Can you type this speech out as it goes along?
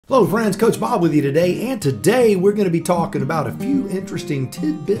Hello friends, Coach Bob with you today, and today we're going to be talking about a few interesting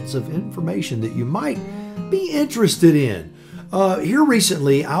tidbits of information that you might be interested in. Here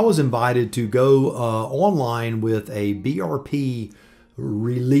recently, I was invited to go online with a BRP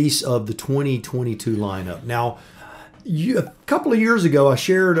release of the 2022 lineup. Now, a couple of years ago, I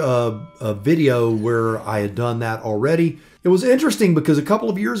shared a video where I had done that already. It was interesting because a couple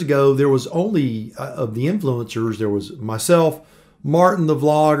of years ago, there was only, of the influencers, there was myself, Martin the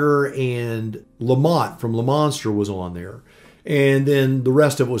vlogger, and Lamont from Lamonster was on there. And then the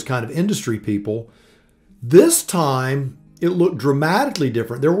rest of it was kind of industry people. This time, it looked dramatically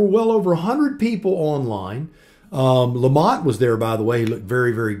different. There were well over 100 people online. Lamont was there, by the way. He looked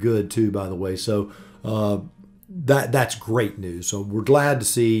very, very good too, by the way. So that's great news. So we're glad to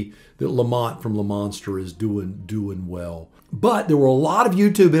see that Lamont from Lamonster is doing well. But there were a lot of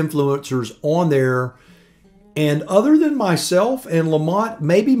YouTube influencers on there. And other than myself and Lamont,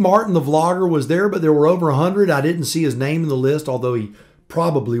 maybe Martin the vlogger was there, but there were over 100. I didn't see his name in the list, although he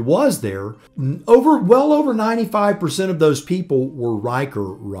probably was there. Well over 95% of those people were Riker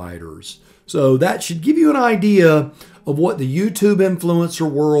riders. So that should give you an idea of what the YouTube influencer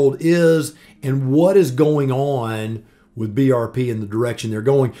world is and what is going on with BRP and the direction they're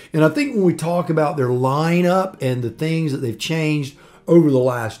going. And I think when we talk about their lineup and the things that they've changed over the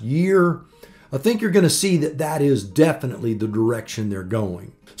last year, I think you're going to see that that is definitely the direction they're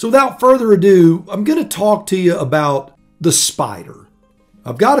going. So without further ado, I'm going to talk to you about the Spyder.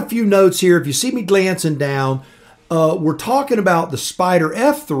 I've got a few notes here. If you see me glancing down, we're talking about the Spyder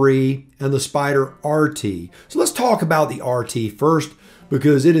F3 and the Spyder RT. So let's talk about the RT first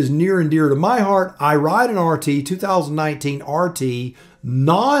because it is near and dear to my heart. I ride an RT, 2019 RT,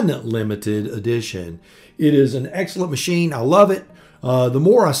 non-limited edition. It is an excellent machine. I love it. The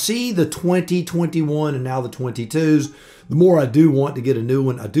more I see the 2021 and now the 22s, the more I do want to get a new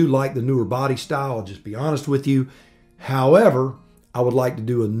one. I do like the newer body style, I'll just be honest with you. However, I would like to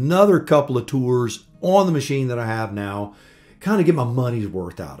do another couple of tours on the machine that I have now, kind of get my money's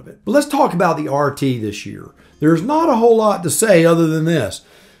worth out of it. But let's talk about the RT this year. There's not a whole lot to say other than this.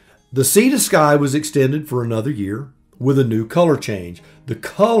 The Sea to Sky was extended for another year with a new color change. The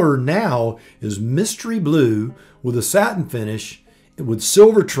color now is mystery blue with a satin finish with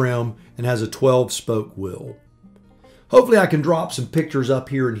silver trim and has a 12-spoke wheel. Hopefully I can drop some pictures up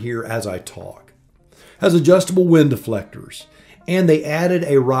here and here as I talk. Has adjustable wind deflectors, and they added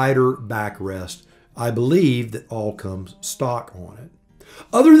a rider backrest. I believe that all comes stock on it.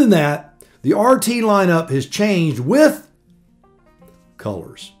 Other than that, the RT lineup has changed with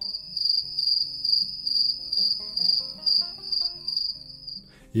colors.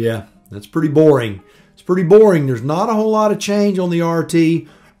 Yeah, that's pretty boring. It's pretty boring. There's not a whole lot of change on the RT.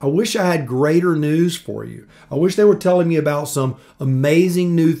 I wish I had greater news for you. I wish they were telling me about some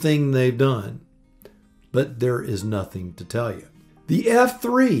amazing new thing they've done. But there is nothing to tell you. The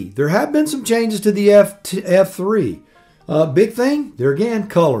F3. There have been some changes to the F3. Big thing, there again,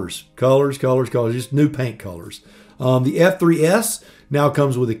 colors. Colors, just new paint colors. The F3S now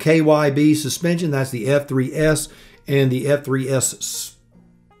comes with a KYB suspension. That's the F3S and the F3S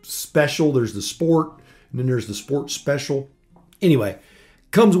Special. There's the Sport. And then there's the Sport Special. Anyway,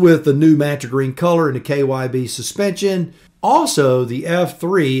 comes with the new Mantra Green color and the KYB suspension. Also, the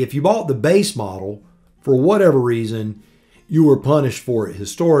F3, if you bought the base model, for whatever reason, you were punished for it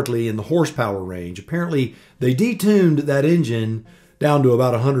historically in the horsepower range. Apparently, they detuned that engine down to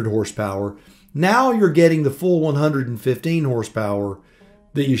about 100 horsepower. Now you're getting the full 115 horsepower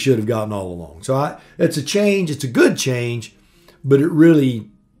that you should have gotten all along. So it's a change. It's a good change, but it really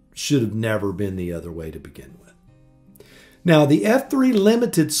should have never been the other way to begin with. Now, the F3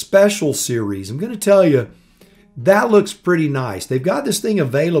 Limited Special Series, I'm going to tell you, that looks pretty nice. They've got this thing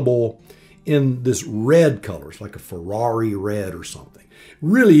available in this red color. It's like a Ferrari red or something. It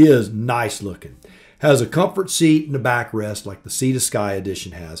really is nice looking. Has a comfort seat and a backrest like the Sea to Sky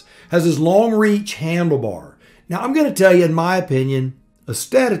edition has. Has this long reach handlebar. Now, I'm going to tell you, in my opinion,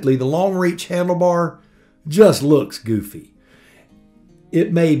 aesthetically, the long reach handlebar just looks goofy.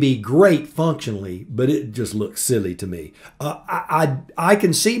 It may be great functionally, but it just looks silly to me. I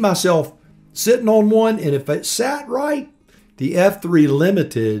can see myself sitting on one, and if it sat right, the F3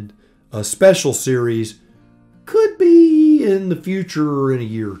 Limited Special Series could be in the future in a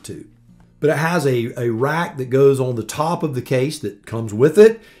year or two. But it has a rack that goes on the top of the case that comes with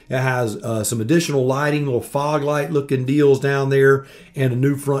it. It has some additional lighting, little fog light looking deals down there, and a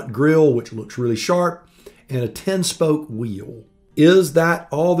new front grille, which looks really sharp, and a 10-spoke wheel. Is that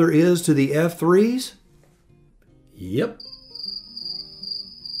all there is to the F3s? Yep.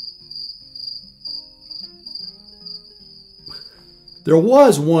 There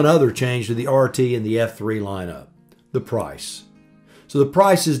was one other change to the RT and the F3 lineup, the price. So the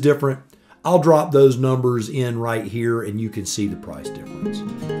price is different. I'll drop those numbers in right here and you can see the price difference.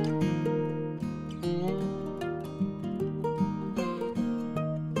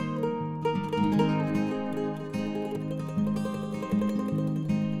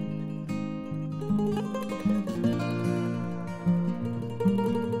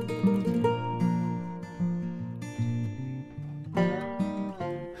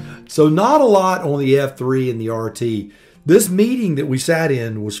 So not a lot on the F3 and the RT. This meeting that we sat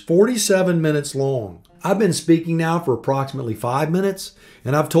in was 47 minutes long. I've been speaking now for approximately 5 minutes,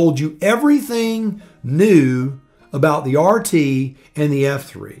 and I've told you everything new about the RT and the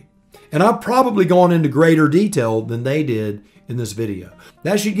F3. And I've probably gone into greater detail than they did in this video.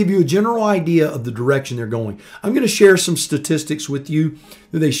 That should give you a general idea of the direction they're going. I'm going to share some statistics with you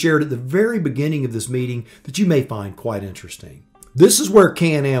that they shared at the very beginning of this meeting that you may find quite interesting. This is where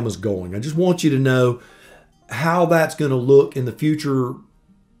CanAm is going. I just want you to know how that's going to look in the future.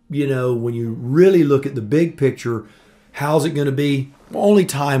 You know, when you really look at the big picture, how's it going to be? Well, only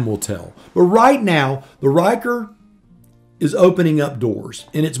time will tell. But right now, the Ryker is opening up doors,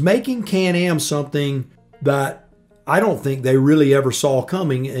 and it's making CanAm something that I don't think they really ever saw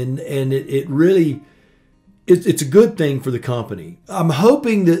coming, and it's a good thing for the company. I'm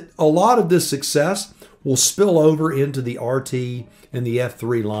hoping that a lot of this success will spill over into the RT and the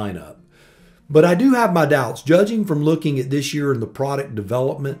F3 lineup. But I do have my doubts. Judging from looking at this year and the product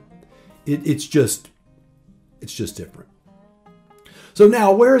development, it's just different. So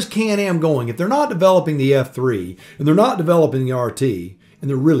now, where is CanAm going? If they're not developing the F3 and they're not developing the RT, and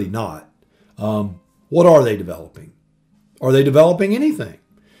they're really not, what are they developing? Are they developing anything?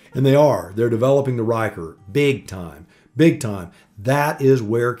 And they are. They're developing the Ryker big time. Big time. That is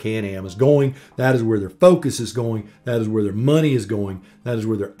where CanAm is going. That is where their focus is going. That is where their money is going. That is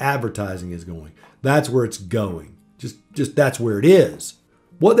where their advertising is going. That's where it's going. Just that's where it is.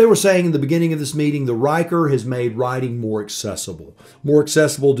 What they were saying in the beginning of this meeting, the Ryker has made riding more accessible. More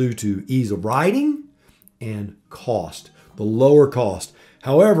accessible due to ease of riding and cost, the lower cost.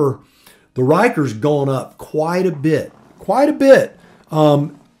 However, the Ryker's gone up quite a bit. Quite a bit.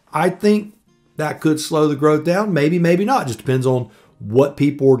 I think that could slow the growth down. Maybe, maybe not. Just depends on what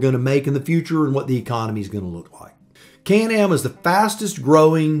people are going to make in the future and what the economy is going to look like. CanAm is the fastest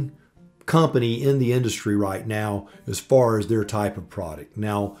growing company in the industry right now as far as their type of product.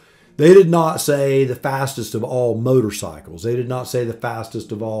 Now, they did not say the fastest of all motorcycles. They did not say the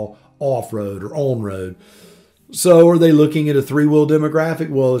fastest of all off-road or on-road. So are they looking at a three-wheel demographic?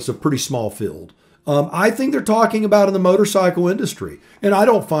 Well, it's a pretty small field. I think they're talking about in the motorcycle industry. And I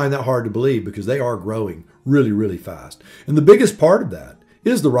don't find that hard to believe because they are growing really, really fast. And the biggest part of that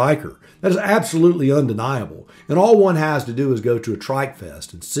is the Ryker. That is absolutely undeniable. And all one has to do is go to a trike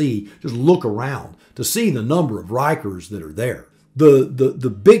fest and see, just look around to see the number of Rykers that are there.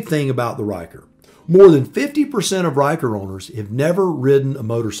 The big thing about the Ryker, more than 50% of Ryker owners have never ridden a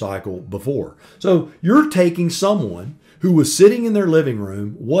motorcycle before. So you're taking someone who was sitting in their living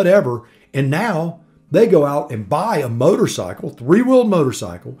room, whatever, and now they go out and buy a motorcycle, three-wheeled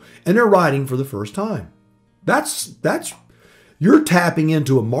motorcycle, and they're riding for the first time. You're tapping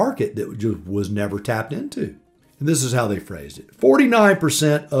into a market that just was never tapped into. And this is how they phrased it.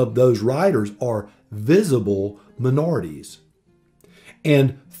 49% of those riders are visible minorities.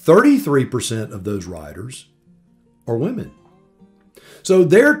 And 33% of those riders are women. So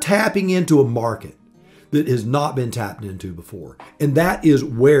they're tapping into a market that has not been tapped into before. And that is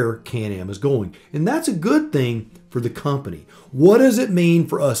where CanAm is going. And that's a good thing for the company. What does it mean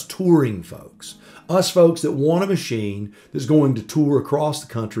for us touring folks? Us folks that want a machine that's going to tour across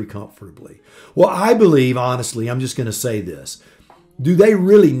the country comfortably. Well, I believe, honestly, I'm just going to say this. Do they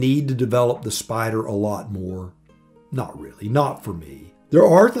really need to develop the Spyder a lot more? Not really. Not for me. There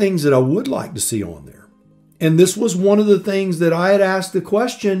are things that I would like to see on there. And this was one of the things that I had asked the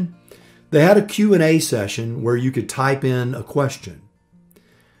question. They had a Q&A session where you could type in a question.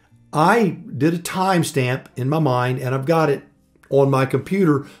 I did a timestamp in my mind, and I've got it on my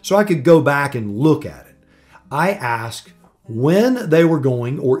computer so I could go back and look at it. I asked when they were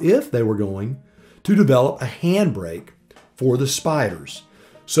going, or if they were going, to develop a handbrake for the Spyders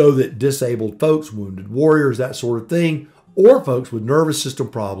so that disabled folks, wounded warriors, that sort of thing, or folks with nervous system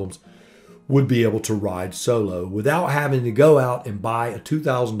problems would be able to ride solo without having to go out and buy a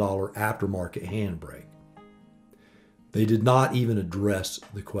 $2,000 aftermarket handbrake. They did not even address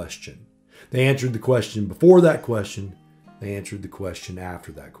the question. They answered the question before that question. They answered the question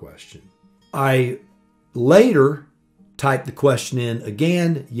after that question. I later typed the question in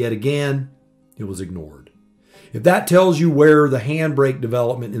again, yet again. It was ignored. If that tells you where the handbrake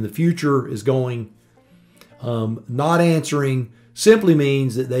development in the future is going, not answering simply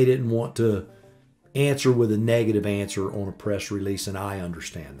means that they didn't want to answer with a negative answer on a press release, and I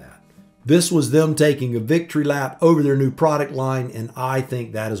understand that. This was them taking a victory lap over their new product line, and I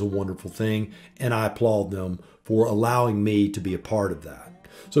think that is a wonderful thing, and I applaud them for allowing me to be a part of that.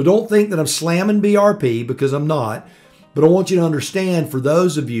 So don't think that I'm slamming BRP, because I'm not, but I want you to understand, for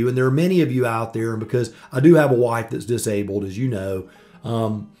those of you, and there are many of you out there, and because I do have a wife that's disabled, as you know,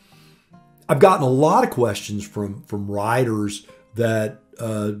 I've gotten a lot of questions from riders that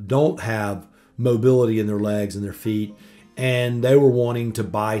don't have mobility in their legs and their feet, and they were wanting to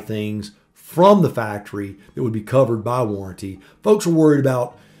buy things from the factory that would be covered by warranty. Folks are worried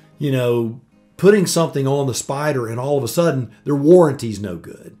about, you know, putting something on the Spyder and all of a sudden their warranty's no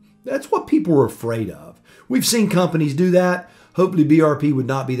good. That's what people were afraid of. We've seen companies do that. Hopefully BRP would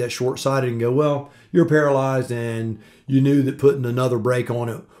not be that short-sighted and go, well, you're paralyzed and you knew that putting another brake on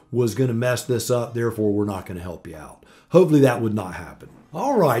it was going to mess this up, therefore we're not going to help you out. Hopefully that would not happen.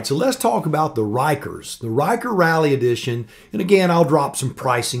 All right, so let's talk about the Rikers, the Riker Rally Edition. And again, I'll drop some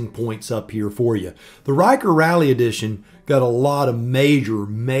pricing points up here for you. The Riker Rally Edition got a lot of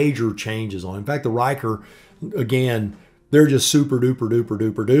major changes on. In fact, the Riker, again, they're just super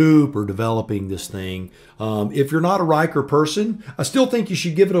duper developing this thing. If you're not a Riker person, I still think you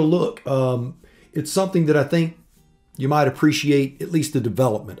should give it a look. It's something that I think you might appreciate, at least the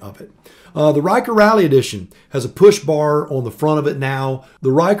development of it. The Riker Rally Edition has a push bar on the front of it now.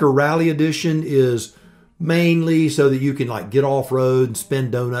 The Riker Rally Edition is mainly so that you can like get off-road and spin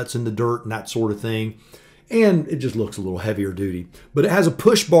donuts in the dirt and that sort of thing. And it just looks a little heavier duty. But it has a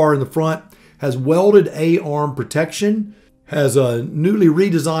push bar in the front, has welded A-arm protection, has a newly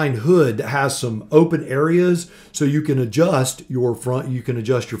redesigned hood that has some open areas so you can adjust your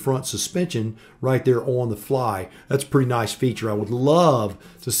front suspension right there on the fly. That's a pretty nice feature. I would love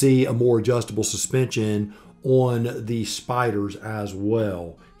to see a more adjustable suspension on the Spyders as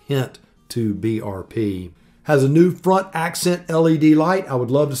well. Hint to BRP. Has a new front accent LED light. I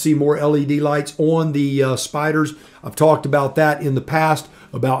would love to see more LED lights on the Spyders. I've talked about that in the past,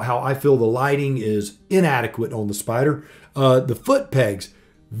 about how I feel the lighting is inadequate on the Spyder. The foot pegs,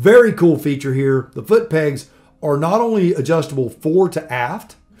 very cool feature here. The foot pegs are not only adjustable fore to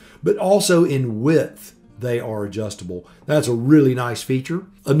aft, but also in width they are adjustable. That's a really nice feature.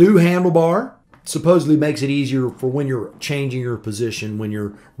 A new handlebar supposedly makes it easier for when you're changing your position when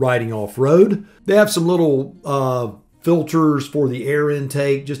you're riding off-road. They have some little filters for the air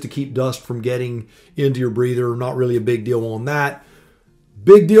intake just to keep dust from getting into your breather. Not really a big deal on that.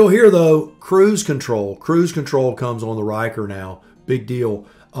 Big deal here though, cruise control. Cruise control comes on the Riker now. Big deal.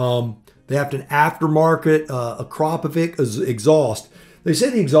 They have an aftermarket Akropovic exhaust. They say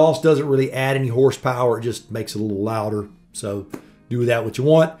the exhaust doesn't really add any horsepower. It just makes it a little louder. So do with that what you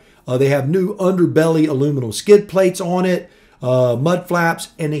want. They have new underbelly aluminum skid plates on it, mud flaps,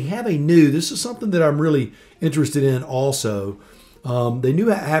 and they have a new, this is something that I'm really interested in also. They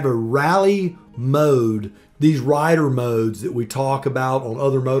have a rally mode. These rider modes that we talk about on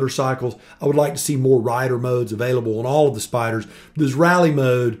other motorcycles, I would like to see more rider modes available on all of the Spyders. This rally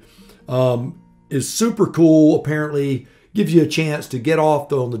mode is super cool. Apparently gives you a chance to get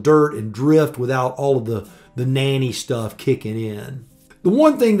off on the dirt and drift without all of the nanny stuff kicking in. The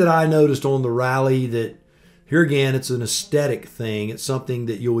one thing that I noticed on the Rally that, here again, it's an aesthetic thing. It's something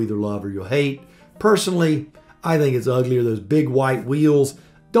that you'll either love or you'll hate. Personally, I think it's uglier. Those big white wheels,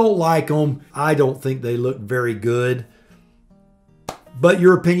 don't like them. I don't think they look very good. But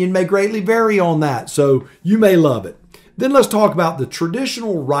your opinion may greatly vary on that, so you may love it. Then let's talk about the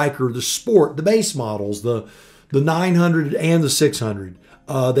traditional Riker, the Sport, the base models, the 900 and the 600.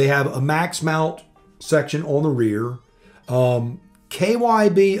 They have a max mount section on the rear,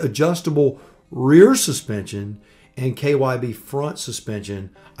 KYB adjustable rear suspension, and KYB front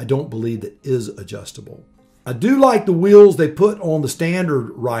suspension. I don't believe that is adjustable. I do like the wheels they put on the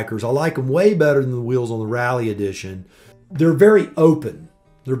standard Rikers. I like them way better than the wheels on the Rally Edition. They're very open.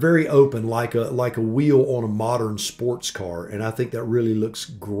 They're very open, like a wheel on a modern sports car, and I think that really looks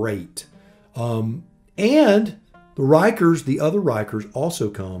great. And the Rikers, the other Rikers, also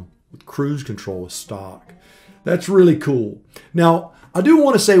come with cruise control with stock. That's really cool. Now, I do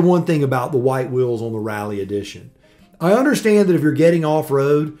want to say one thing about the white wheels on the Rally Edition. I understand that if you're getting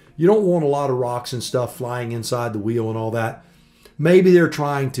off-road, you don't want a lot of rocks and stuff flying inside the wheel and all that. Maybe they're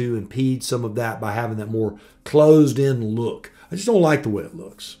trying to impede some of that by having that more closed-in look. I just don't like the way it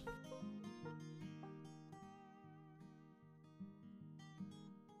looks.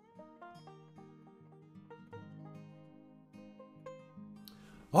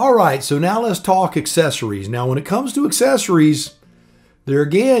 All right, so now let's talk accessories. Now, when it comes to accessories, there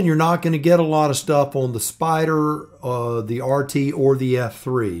again, you're not going to get a lot of stuff on the Spyder, the RT, or the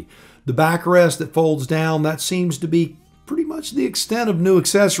F3. The backrest that folds down, that seems to be pretty much the extent of new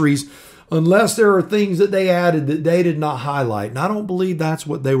accessories, unless there are things that they added that they did not highlight. And I don't believe that's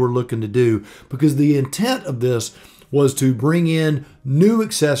what they were looking to do, because the intent of this was to bring in new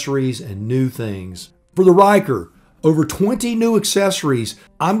accessories and new things. For the Ryker, over 20 new accessories.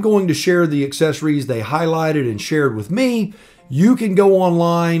 I'm going to share the accessories they highlighted and shared with me. You can go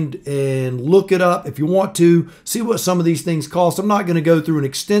online and look it up if you want to, see what some of these things cost. I'm not going to go through an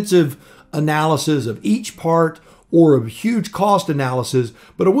extensive analysis of each part or a huge cost analysis,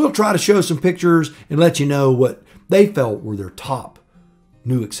 but I will try to show some pictures and let you know what they felt were their top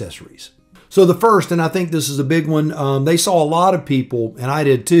new accessories. So the first, and I think this is a big one, they saw a lot of people, and I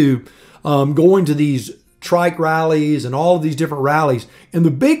did too, going to these trike rallies and all of these different rallies. And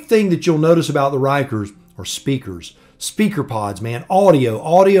the big thing that you'll notice about the Rykers are speakers. Speaker pods, man.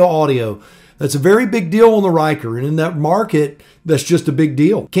 Audio. That's a very big deal on the Ryker. And in that market, that's just a big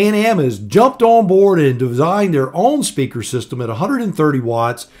deal. CanAm has jumped on board and designed their own speaker system at 130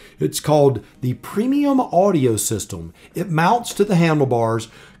 watts. It's called the Premium Audio System. It mounts to the handlebars,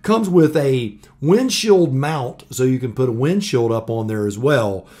 comes with a windshield mount, so you can put a windshield up on there as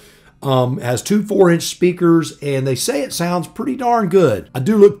well. Has two 4-inch speakers, and they say it sounds pretty darn good. I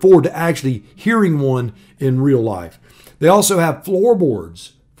do look forward to actually hearing one in real life. They also have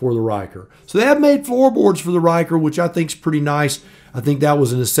floorboards for the Ryker. So they have made floorboards for the Ryker, which I think is pretty nice. I think that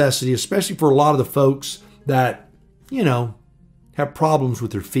was a necessity, especially for a lot of the folks that, you know, have problems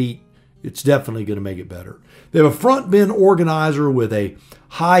with their feet. It's definitely going to make it better. They have a front bin organizer with a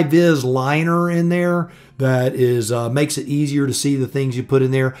high-vis liner in there that is makes it easier to see the things you put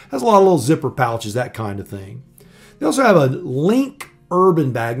in there. Has a lot of little zipper pouches, that kind of thing. They also have a Link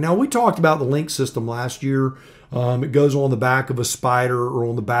Urban Bag. Now, we talked about the Link system last year. It goes on the back of a Spyder or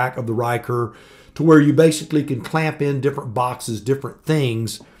on the back of the Ryker to where you basically can clamp in different boxes, different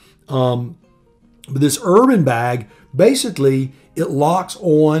things. But this Urban Bag, basically, it locks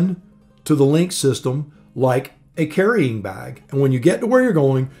on to the Link system like a carrying bag. And when you get to where you're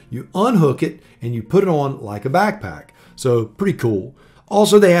going, you unhook it and you put it on like a backpack. So pretty cool.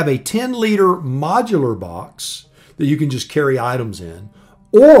 Also, they have a 10-liter modular box that you can just carry items in.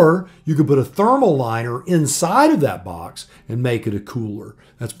 Or you could put a thermal liner inside of that box and make it a cooler.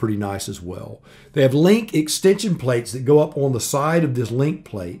 That's pretty nice as well. They have Link extension plates that go up on the side of this Link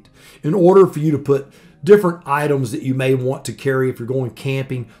plate in order for you to put different items that you may want to carry if you're going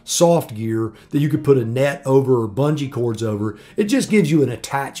camping, soft gear that you could put a net over or bungee cords over. It just gives you an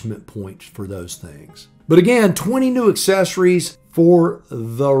attachment point for those things. But again, 20 new accessories for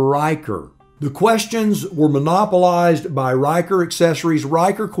the Ryker. The questions were monopolized by Ryker Accessories,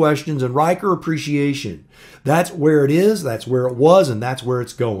 Ryker Questions, and Ryker Appreciation. That's where it is, that's where it was, and that's where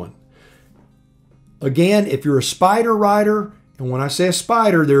it's going. Again, if you're a Spyder rider, and when I say a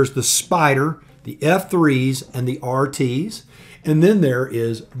Spyder, there's the Spyder, the F3s, and the RTs. And then there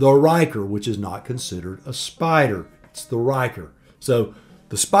is the Ryker, which is not considered a Spyder. It's the Ryker. So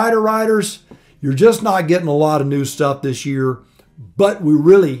the Spyder riders, you're just not getting a lot of new stuff this year, but we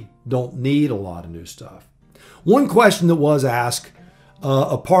really don't need a lot of new stuff. One question that was asked,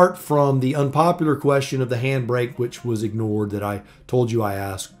 apart from the unpopular question of the handbrake, which was ignored that I told you I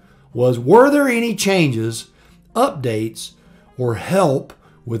asked, was, were there any changes, updates, or help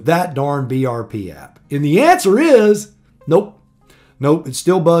with that darn BRP app? And the answer is nope. Nope, it's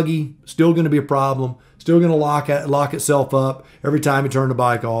still buggy, still going to be a problem, still going to lock itself up every time you turn the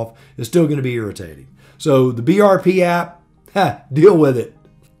bike off. It's still going to be irritating. So the BRP app, deal with it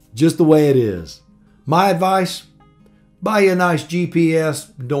just the way it is. My advice, buy you a nice GPS,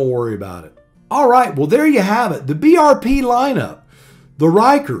 don't worry about it. All right, well, there you have it. The BRP lineup, the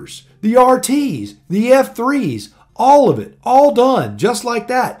Rykers, the RTs, the F3s, all of it, all done, just like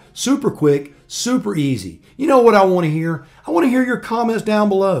that. Super quick, super easy. You know what I want to hear? I want to hear your comments down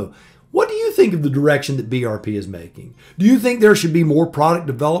below. What do you think of the direction that BRP is making? Do you think there should be more product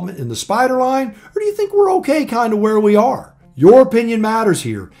development in the Spyder line? Or do you think we're okay kind of where we are? Your opinion matters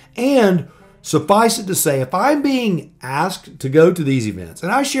here. And suffice it to say, if I'm being asked to go to these events,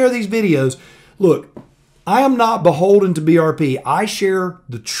 and I share these videos, look, I am not beholden to BRP. I share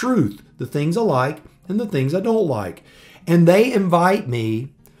the truth, the things I like and the things I don't like. And they invite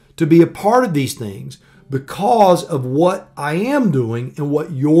me to be a part of these things because of what I am doing and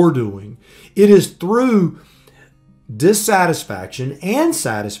what you're doing. It is through dissatisfaction and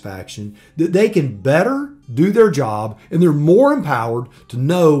satisfaction that they can better do their job, and they're more empowered to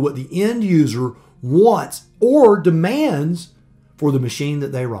know what the end user wants or demands for the machine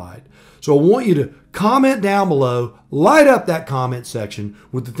that they ride. So I want you to comment down below, light up that comment section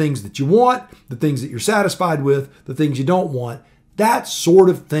with the things that you want, the things that you're satisfied with, the things you don't want, that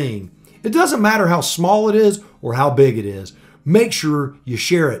sort of thing. It doesn't matter how small it is or how big it is. Make sure you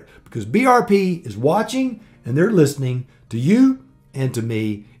share it because BRP is watching and they're listening to you and to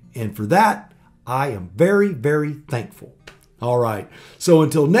me. And for that, I am very, very thankful. All right. So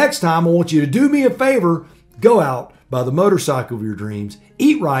until next time, I want you to do me a favor. Go out, buy the motorcycle of your dreams,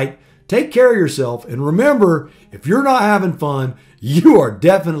 eat right, take care of yourself, and remember, if you're not having fun, you are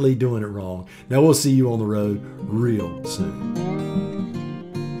definitely doing it wrong. Now we'll see you on the road real soon.